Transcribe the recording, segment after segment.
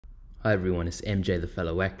Hi everyone, it's MJ the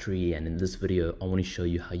Fellow Actuary, and in this video I want to show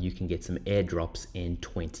you how you can get some airdrops in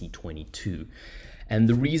 2022. And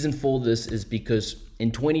the reason for this is because in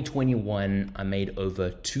 2021 I made over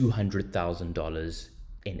 $200,000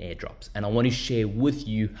 in airdrops, and I want to share with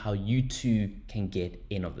you how you too can get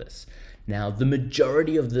in of this. Now, the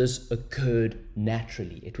majority of this occurred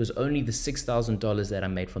naturally. It was only the $6,000 that I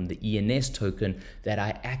made from the ENS token that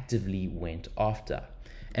I actively went after.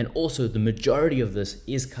 And also the majority of this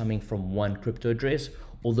is coming from one crypto address,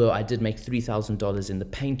 although I did make $3,000 in the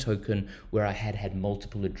Paint token where I had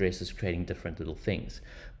multiple addresses creating different little things.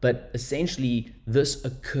 But essentially this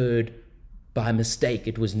occurred by mistake.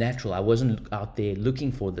 It was natural. I wasn't out there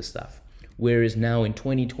looking for this stuff. Whereas now in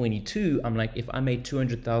 2022, I'm like, if I made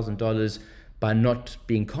 $200,000 by not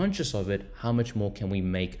being conscious of it, how much more can we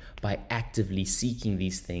make by actively seeking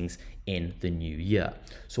these things in the new year?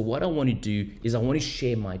 So what I want to do is I want to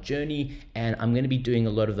share my journey, and I'm going to be doing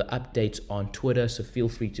a lot of the updates on Twitter, so feel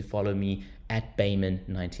free to follow me at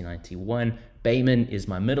Bayman1991. Bayman is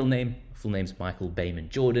my middle name. Full name's Michael Bayman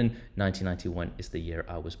Jordan. 1991 is the year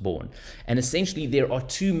I was born. And essentially there are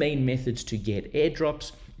two main methods to get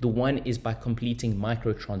airdrops. The one is by completing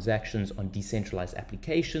microtransactions on decentralized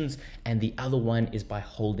applications, and the other one is by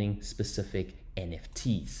holding specific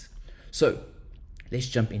NFTs. So let's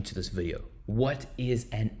jump into this video. What is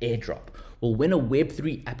an airdrop? Well, when a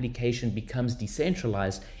Web3 application becomes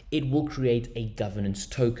decentralized, it will create a governance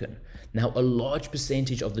token. Now, a large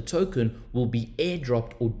percentage of the token will be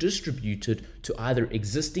airdropped or distributed to either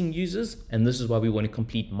existing users, and this is why we want to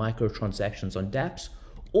complete microtransactions on dApps,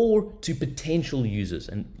 or to potential users,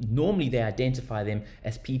 and normally they identify them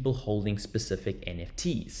as people holding specific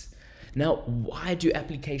NFTs. Now, why do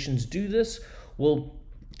applications do this? Well,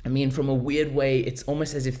 I mean, from a weird way, it's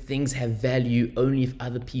almost as if things have value only if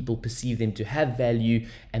other people perceive them to have value,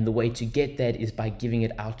 and the way to get that is by giving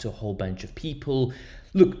it out to a whole bunch of people.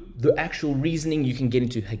 Look, the actual reasoning, you can get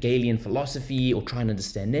into Hegelian philosophy or try and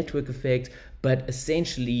understand network effect, but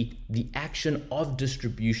essentially the action of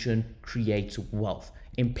distribution creates wealth.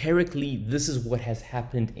 Empirically, this is what has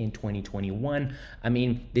happened in 2021. I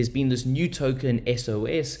mean, there's been this new token,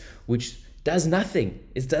 SOS, which does nothing.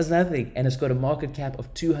 It does nothing, and it's got a market cap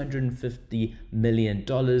of $250 million,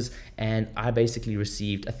 and I basically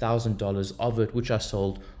received $1,000 of it, which I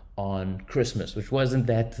sold on Christmas, which wasn't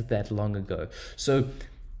that long ago. So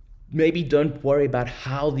maybe don't worry about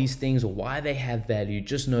how these things or why they have value.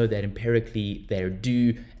 Just know that empirically they're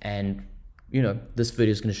due, and you know, this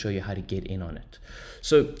video is going to show you how to get in on it.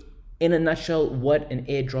 So in a nutshell, what an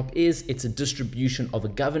airdrop is, it's a distribution of a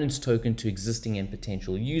governance token to existing and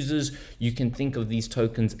potential users. You can think of these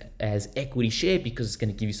tokens as equity share because it's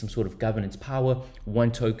going to give you some sort of governance power.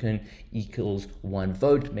 One token equals one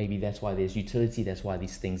vote. Maybe that's why there's utility. That's why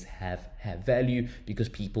these things have value, because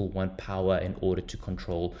people want power in order to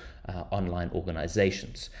control online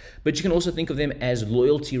organizations. But you can also think of them as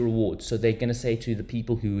loyalty rewards. So they're going to say to the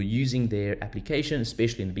people who are using their application,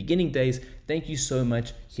 especially in the beginning days, thank you so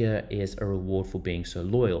much. Here is a reward for being so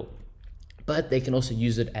loyal. But they can also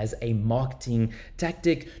use it as a marketing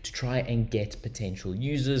tactic to try and get potential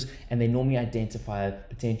users, and they normally identify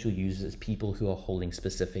potential users as people who are holding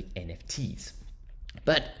specific NFTs.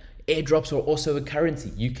 But airdrops are also a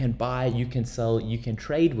currency. You can buy, you can sell, you can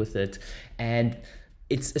trade with it, and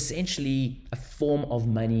it's essentially a form of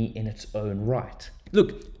money in its own right.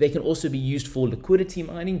 Look, they can also be used for liquidity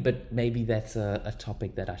mining, but maybe that's a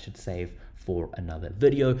topic that I should save for another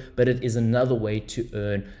video. But it is another way to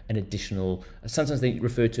earn an additional, sometimes they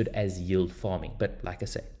refer to it as yield farming, but like I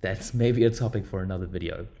said, that's maybe a topic for another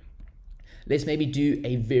video. Let's maybe do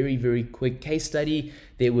a very quick case study.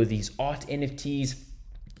 There were these art NFTs,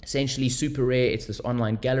 essentially super rare. It's this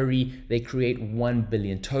online gallery. They create 1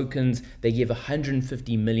 billion tokens. They give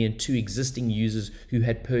 150 million to existing users who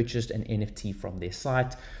had purchased an NFT from their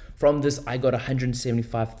site. From this, I got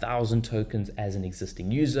 175,000 tokens as an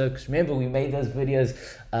existing user. Because remember, we made those videos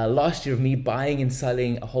last year of me buying and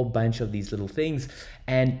selling a whole bunch of these little things.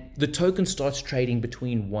 And the token starts trading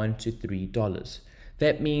between $1 to $3.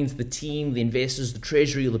 That means the team, the investors, the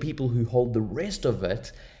treasury, or the people who hold the rest of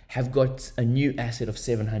it have got a new asset of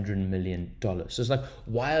 $700 million. So it's like,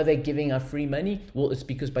 why are they giving out free money? Well, it's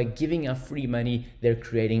because by giving out free money, they're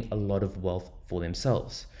creating a lot of wealth for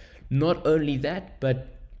themselves. Not only that,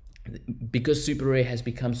 but because Super Rare has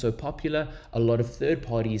become so popular, a lot of third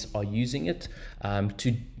parties are using it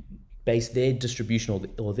to base their distribution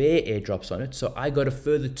or their airdrops on it. So I got a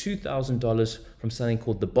further $2,000 from something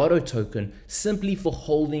called the Botto token, simply for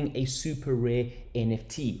holding a Super Rare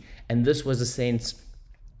NFT. And this was a sense,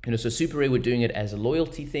 you know, so Super Rare were doing it as a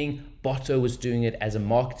loyalty thing. Botto was doing it as a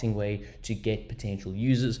marketing way to get potential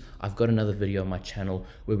users. I've got another video on my channel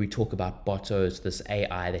where we talk about Botto. It's this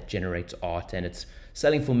AI that generates art, and it's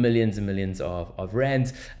selling for millions and millions of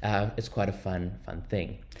rands. It's quite a fun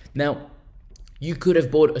thing. Now, you could have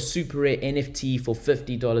bought a super rare NFT for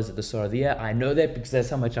 $50 at the start of the year. I know that because that's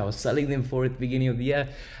how much I was selling them for at the beginning of the year,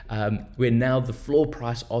 where now the floor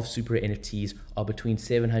price of super rare NFTs are between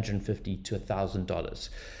 $750 to $1,000.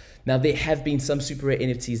 Now, there have been some super rare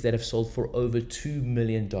NFTs that have sold for over $2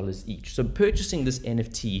 million each. So purchasing this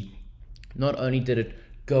NFT, not only did it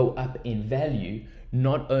go up in value,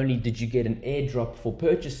 not only did you get an airdrop for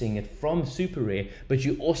purchasing it from super rare, but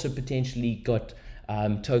you also potentially got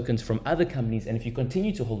tokens from other companies, and if you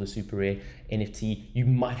continue to hold a super rare NFT, you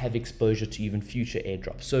might have exposure to even future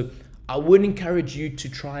airdrops. So I would encourage you to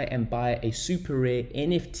try and buy a super rare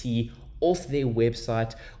NFT off their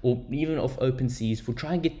website or even off OpenSeas. We'll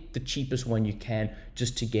try and get the cheapest one you can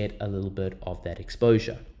just to get a little bit of that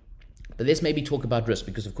exposure. But let's maybe talk about risk,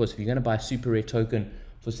 because of course if you're going to buy a super rare token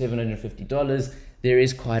for $750, there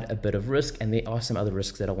is quite a bit of risk, and there are some other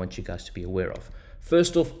risks that I want you guys to be aware of.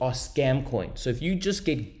 First off are scam coins. So if you just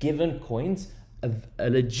get given coins, a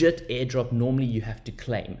legit airdrop, normally you have to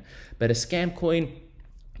claim. But a scam coin,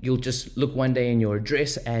 you'll just look one day in your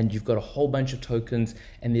address and you've got a whole bunch of tokens,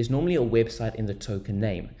 and there's normally a website in the token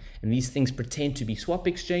name. And these things pretend to be swap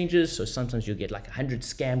exchanges. So sometimes you'll get like 100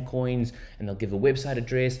 scam coins and they'll give a website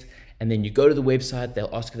address. And then you go to the website, they'll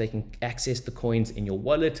ask if they can access the coins in your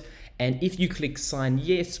wallet. And if you click sign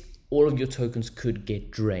yes, all of your tokens could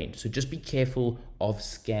get drained. So just be careful of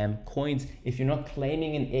scam coins. If you're not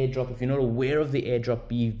claiming an airdrop, if you're not aware of the airdrop,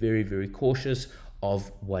 be very, very cautious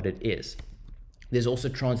of what it is. There's also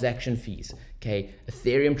transaction fees, okay?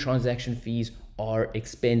 Ethereum transaction fees are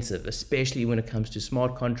expensive, especially when it comes to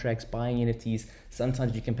smart contracts, buying NFTs.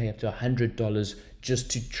 Sometimes you can pay up to $100 just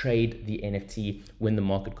to trade the NFT when the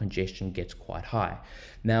market congestion gets quite high.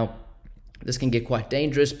 Now, this can get quite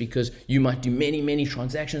dangerous because you might do many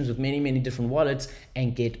transactions with many different wallets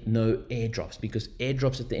and get no airdrops, because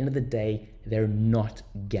airdrops at the end of the day, they're not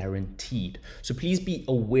guaranteed. So please be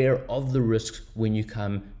aware of the risks when you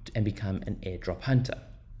come and become an airdrop hunter.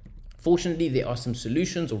 Fortunately, there are some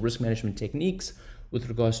solutions or risk management techniques with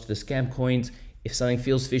regards to the scam coins. If something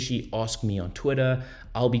feels fishy, ask me on Twitter.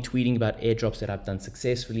 I'll be tweeting about airdrops that I've done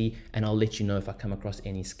successfully, and I'll let you know if I come across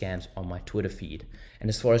any scams on my Twitter feed. And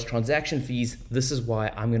as far as transaction fees, this is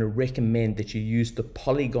why I'm going to recommend that you use the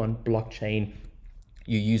Polygon blockchain.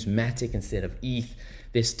 You use Matic instead of ETH.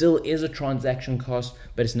 There still is a transaction cost,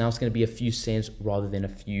 but it's going to be a few cents rather than a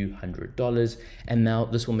few $100. And now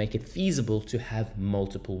this will make it feasible to have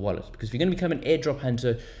multiple wallets, because if you're going to become an airdrop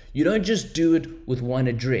hunter, you don't just do it with one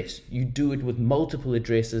address. You do it with multiple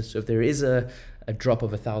addresses. So if there is a drop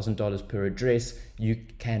of $1,000 per address, you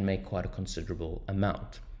can make quite a considerable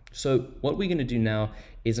amount. So what we're going to do now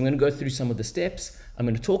is I'm going to go through some of the steps. I'm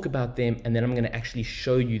going to talk about them, and then I'm going to actually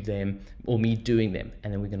show you them, or me doing them,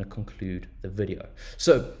 and then we're going to conclude the video.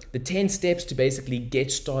 So the 10 steps to basically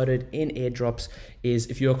get started in airdrops is,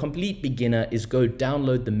 if you're a complete beginner, is go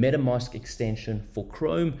download the MetaMask extension for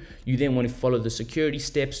Chrome. You then want to follow the security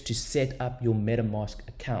steps to set up your MetaMask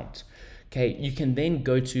account. Okay, you can then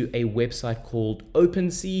go to a website called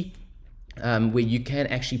OpenSea, where you can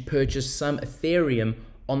actually purchase some Ethereum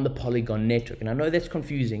on the Polygon Network. And I know that's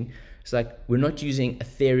confusing. It's like, we're not using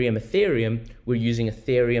Ethereum, we're using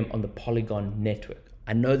Ethereum on the Polygon Network.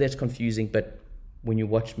 I know that's confusing, but when you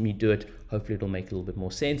watch me do it, hopefully it'll make a little bit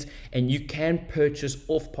more sense. And you can purchase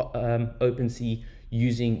off OpenSea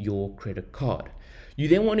using your credit card. You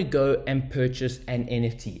then want to go and purchase an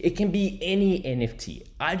NFT. It can be any NFT.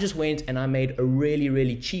 I just went and I made a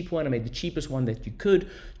really cheap one. I made the cheapest one that you could,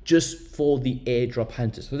 just for the airdrop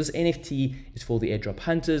hunters. So this NFT is for the airdrop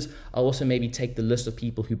hunters. I'll also maybe take the list of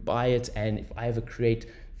people who buy it, and if I ever create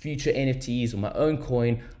future NFTs or my own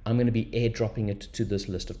coin, I'm going to be airdropping it to this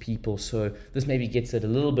list of people. So this maybe gets it a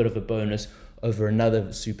little bit of a bonus over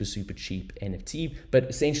another super cheap NFT, but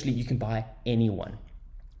essentially you can buy any one.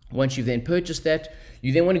 Once you've then purchased that,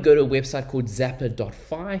 you then want to go to a website called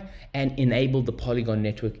Zapper.fi and enable the Polygon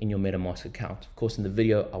Network in your MetaMask account. Of course, in the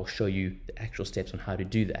video, I'll show you the actual steps on how to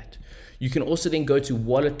do that. You can also then go to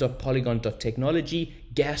wallet.polygon.technology,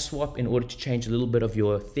 gas swap, in order to change a little bit of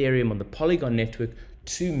your Ethereum on the Polygon Network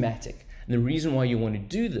to Matic. And the reason why you want to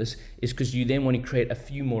do this is because you then want to create a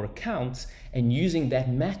few more accounts, and using that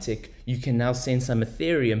Matic, you can now send some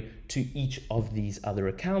Ethereum to each of these other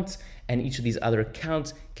accounts, and each of these other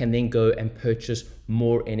accounts can then go and purchase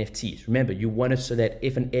more NFTs. Remember, you want it so that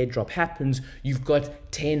if an airdrop happens, you've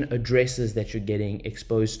got 10 addresses that you're getting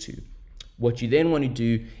exposed to. What you then want to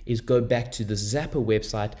do is go back to the Zapper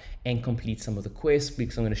website and complete some of the quests,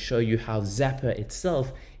 because I'm going to show you how Zapper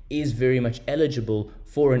itself is very much eligible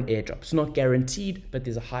for an airdrop. It's not guaranteed, but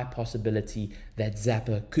there's a high possibility that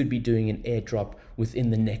Zapper could be doing an airdrop within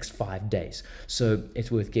the next 5 days. So it's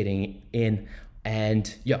worth getting in.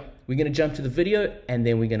 And yeah, we're going to jump to the video and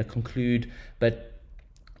then we're going to conclude. But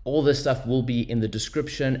all this stuff will be in the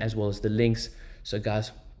description as well as the links. So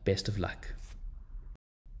guys, best of luck.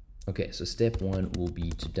 Okay, so step one will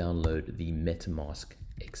be to download the MetaMask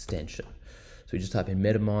extension. So we just type in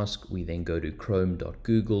MetaMask, we then go to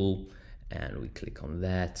chrome.google and we click on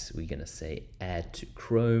that. We're going to say add to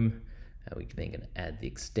Chrome, and we're then going to add the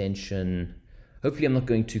extension. Hopefully I'm not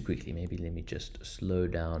going too quickly. Maybe let me just slow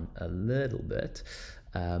down a little bit,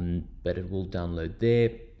 but it will download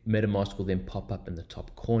there. MetaMask will then pop up in the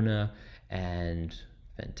top corner, and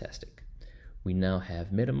fantastic. We now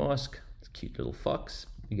have MetaMask, it's a cute little fox.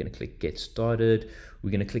 You're going to click get started.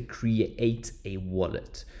 We're going to click create a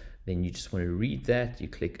wallet. Then you just want to read that, you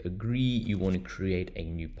click agree, you want to create a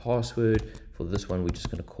new password. For this one, we're just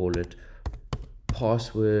going to call it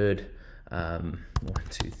password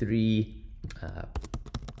 123,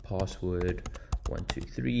 password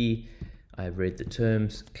 123. I've read the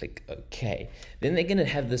terms, click OK. Then they're going to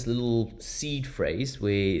have this little seed phrase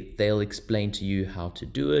where they'll explain to you how to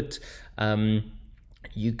do it.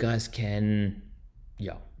 You guys can,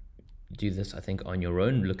 do this, I think, on your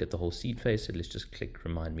own. Look at the whole seed phase. So let's just click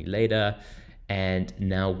remind me later. And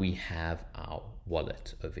now we have our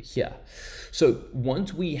wallet over here. So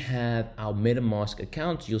once we have our MetaMask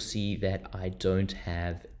account, you'll see that I don't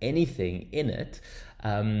have anything in it.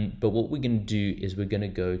 But what we're going to do is we're going to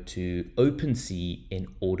go to OpenSea in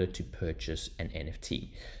order to purchase an NFT.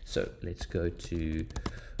 So let's go to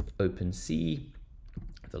OpenSea,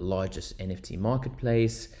 the largest NFT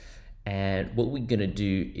marketplace. And what we're going to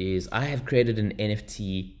do is I have created an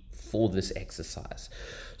NFT for this exercise.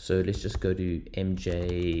 So let's just go to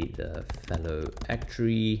MJ, the fellow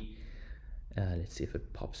actuary. Let's see if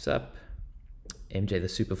it pops up. MJ, the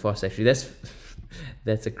super fast actuary.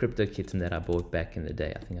 That's a crypto kitten that I bought back in the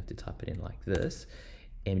day. I think I have to type it in like this.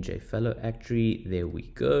 MJ fellow actuary. There we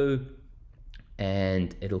go.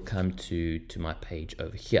 And it'll come to my page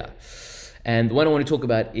over here. And the one I want to talk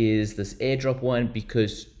about is this airdrop one,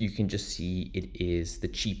 because you can just see it is the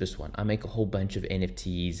cheapest one. I make a whole bunch of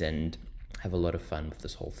NFTs and have a lot of fun with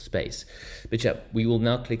this whole space. But yeah, we will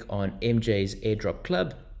now click on MJ's airdrop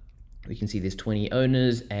club. We can see there's 20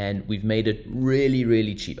 owners and we've made it really,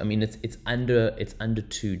 really cheap. I mean, it's under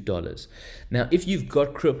 $2. Now, if you've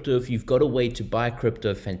got crypto, if you've got a way to buy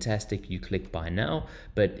crypto, fantastic, you click buy now.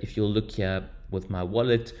 But if you'll look here with my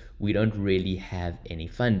wallet, we don't really have any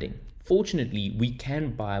funding. Fortunately, we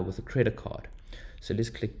can buy with a credit card. So let's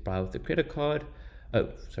click buy with a credit card. Oh,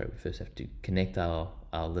 sorry, we first have to connect our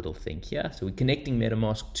little thing here. So we're connecting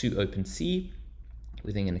MetaMask to OpenSea.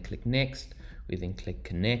 We're then going to click next. We then click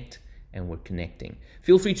connect, and we're connecting.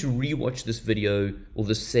 Feel free to rewatch this video or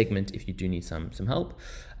this segment if you do need some help,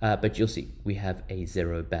 but you'll see we have a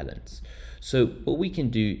zero balance. So what we can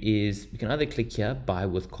do is we can either click here, buy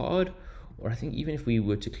with card, or I think even if we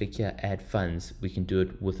were to click here, add funds, we can do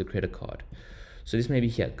it with a credit card. So let's maybe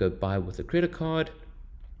here, go buy with a credit card.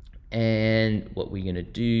 And what we're going to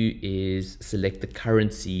do is select the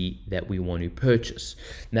currency that we want to purchase.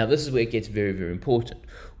 Now, this is where it gets very, very important.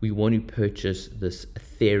 We want to purchase this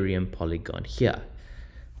Ethereum Polygon here.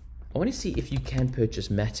 I want to see if you can purchase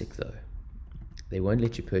Matic though. They won't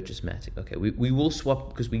let you purchase Matic. Okay, we will swap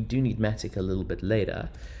because we do need Matic a little bit later.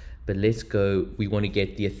 But let's go, we want to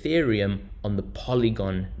get the Ethereum on the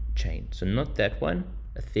Polygon chain. So not that one,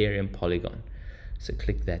 Ethereum Polygon. So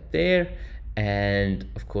click that there. And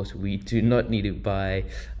of course, we do not need to buy,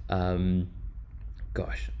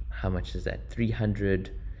 gosh, how much is that?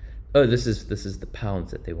 300. Oh, this is the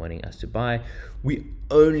pounds that they're wanting us to buy. We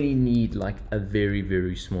only need like a very,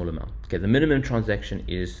 very small amount. Okay, the minimum transaction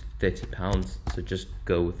is 30 pounds. So just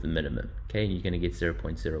go with the minimum. Okay, and you're going to get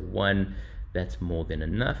 0.01. That's more than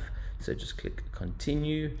enough. So just click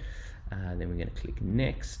continue. Then we're going to click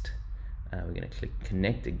next. We're going to click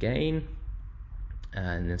connect again.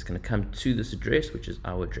 And then it's going to come to this address, which is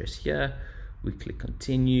our address here. We click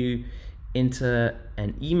continue. Enter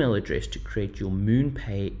an email address to create your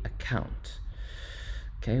MoonPay account.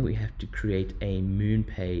 Okay, we have to create a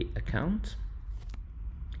MoonPay account.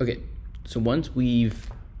 Okay, so once we've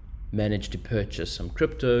managed to purchase some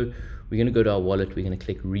crypto, we're going to go to our wallet. We're going to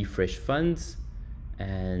click refresh funds,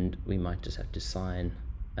 and we might just have to sign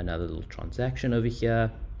another little transaction over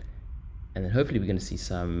here. And then hopefully we're going to see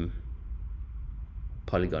some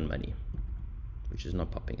Polygon money. which is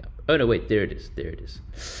not popping up. Oh no, wait, there it is. There it is.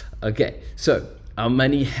 Okay, so our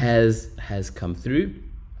money has come through.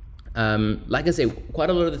 Like I say, quite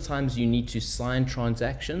a lot of the times you need to sign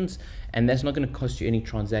transactions, and that's not going to cost you any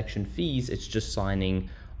transaction fees. It's just signing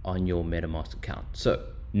on your MetaMask account. So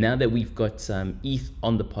now that we've got some ETH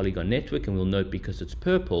on the Polygon network, and we'll note because it's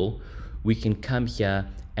purple, we can come here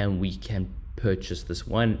and we can purchase this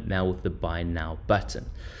one now with the buy now button.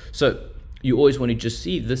 So you always want to just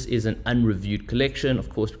see this is an unreviewed collection, of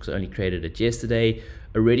course, because I only created it yesterday.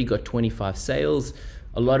 Already got 25 sales.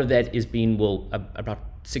 A lot of that is being, well, about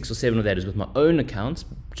 6 or 7 of that is with my own accounts,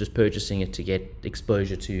 just purchasing it to get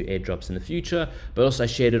exposure to airdrops in the future. But also I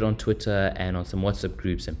shared it on Twitter and on some WhatsApp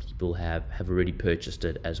groups, and people have already purchased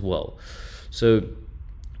it as well. So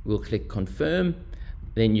we'll click confirm.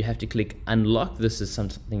 Then you have to click unlock. This is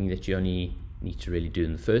something that you only need to really do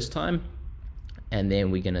in the first time. And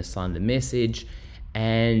then we're going to sign the message,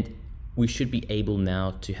 and we should be able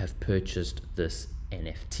now to have purchased this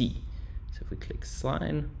NFT. So if we click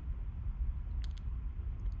sign,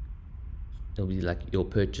 it'll be like your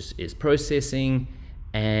purchase is processing,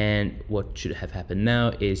 and what should have happened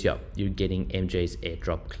now is, yeah, you're getting MJ's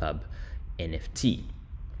Airdrop Club NFT.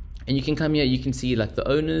 And you can come here, you can see like the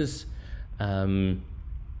owners,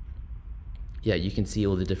 yeah, you can see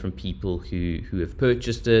all the different people who have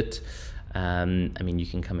purchased it. I mean, you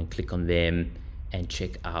can come and click on them and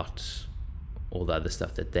check out all the other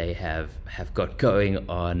stuff that they have got going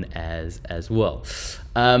on as well.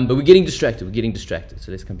 But we're getting distracted.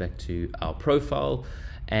 So let's come back to our profile.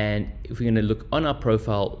 And if we're gonna look on our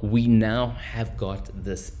profile, we now have got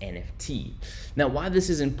this NFT. Now, why this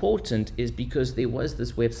is important is because there was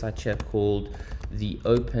this website here called the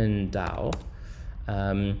OpenDAO,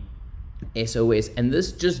 SOS, and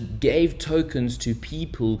this just gave tokens to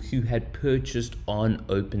people who had purchased on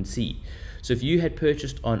OpenSea. So if you had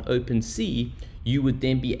purchased on OpenSea, you would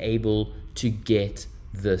then be able to get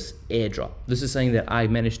this airdrop. This is something that I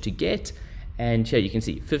managed to get, and here you can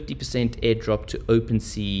see 50% airdrop to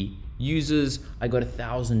OpenSea users. I got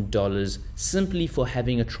 $1,000 simply for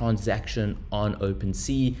having a transaction on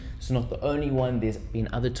OpenSea. It's not the only one. There's been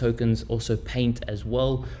other tokens, also Paint as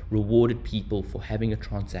well, rewarded people for having a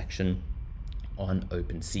transaction on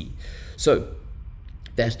OpenSea. So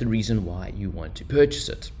that's the reason why you want to purchase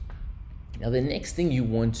it. Now, the next thing you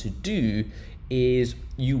want to do is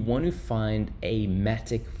you want to find a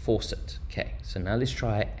Matic faucet. Okay, so now let's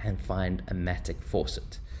try and find a Matic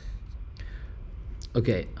faucet.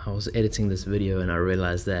 Okay, I was editing this video and I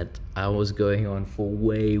realized that I was going on for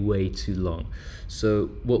way too long. So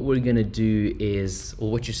what we're gonna do is, or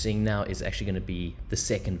what you're seeing now is actually gonna be the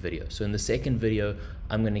second video. So in the second video,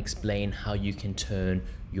 I'm gonna explain how you can turn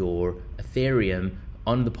your Ethereum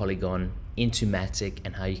on the Polygon into Matic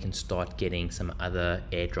and how you can start getting some other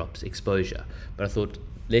airdrops exposure. But I thought,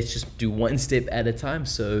 let's just do one step at a time.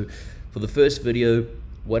 So for the first video,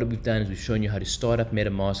 what we've done is we've shown you how to start up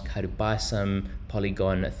MetaMask, how to buy some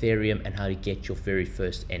Polygon Ethereum, and how to get your very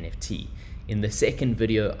first NFT. In the second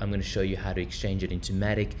video, I'm going to show you how to exchange it into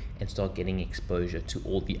Matic and start getting exposure to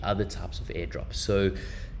all the other types of airdrops. So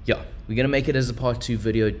yeah, we're going to make it as a part 2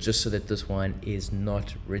 video just so that this one is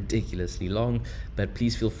not ridiculously long. But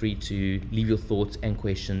please feel free to leave your thoughts and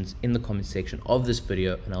questions in the comment section of this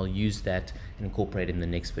video, and I'll use that and incorporate it in the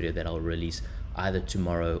next video that I'll release either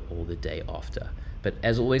tomorrow or the day after. But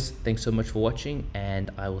as always, thanks so much for watching, and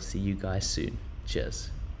I will see you guys soon. Cheers.